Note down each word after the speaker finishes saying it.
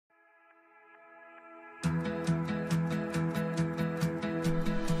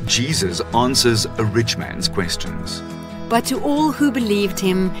Jesus answers a rich man's questions. But to all who believed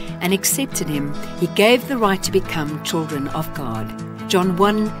him and accepted him, he gave the right to become children of God. John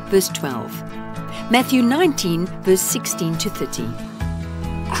 1, verse 12. Matthew 19, verse 16 to 30.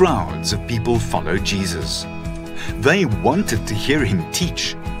 Crowds of people followed Jesus. They wanted to hear him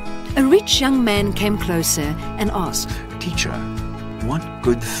teach. A rich young man came closer and asked, "Teacher, what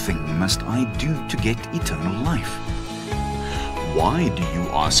good thing must I do to get eternal life?" "Why do you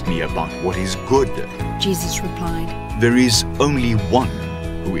ask me about what is good?" Jesus replied. "There is only one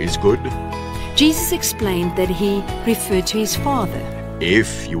who is good." Jesus explained that he referred to his Father.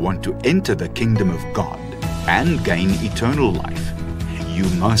 If you want to enter the kingdom of God and gain eternal life, you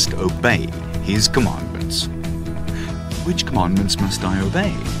must obey his commandments. "Which commandments must I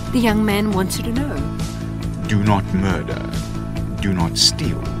obey?" The young man wanted to know. "Do not murder. Do not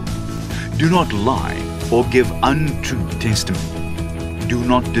steal. Do not lie or give untrue testimony. Do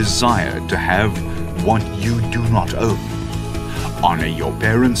not desire to have what you do not own. Honor your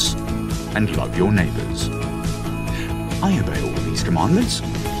parents and love your neighbors." "I obey all these commandments."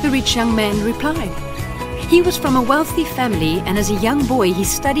 The rich young man replied. He was from a wealthy family, and as a young boy he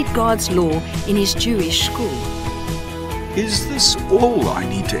studied God's law in his Jewish school. "Is this all I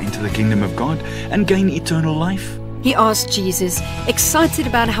need to enter the kingdom of God and gain eternal life?" He asked Jesus, excited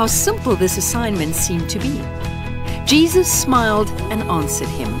about how simple this assignment seemed to be. Jesus smiled and answered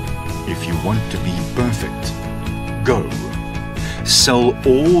him, "If you want to be perfect, go. Sell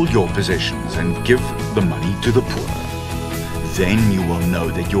all your possessions and give the money to the poor. Then you will know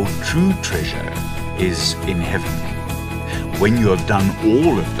that your true treasure is in heaven. When you have done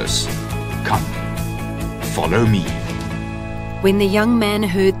all of this, come, follow me." When the young man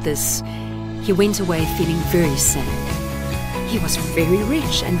heard this, he went away feeling very sad. He was very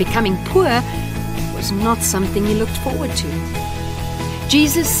rich, and becoming poor was not something he looked forward to.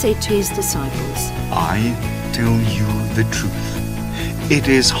 Jesus said to his disciples, "I tell you the truth. It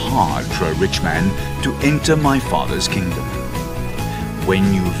is hard for a rich man to enter my Father's kingdom.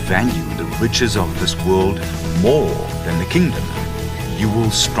 When you value the riches of this world more than the kingdom, you will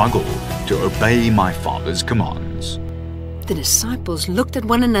struggle to obey my Father's commands." The disciples looked at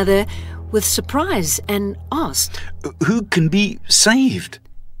one another with surprise and asked, "Who can be saved?"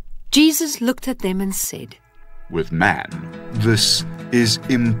 Jesus looked at them and said, "With man, this is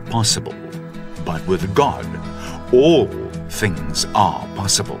impossible, but with God, all things are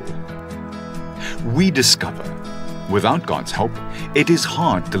possible." We discover, without God's help, it is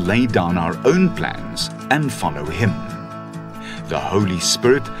hard to lay down our own plans and follow him. The Holy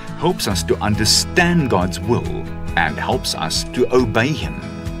Spirit helps us to understand God's will and helps us to obey him.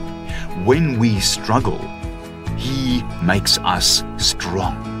 When we struggle, he makes us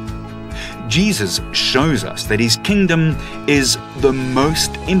strong. Jesus shows us that his kingdom is the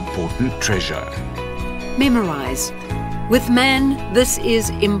most important treasure. Memorize, with man this is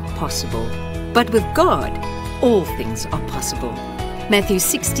impossible, but with God all things are possible. Matthew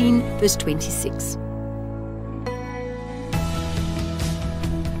 16, verse 26.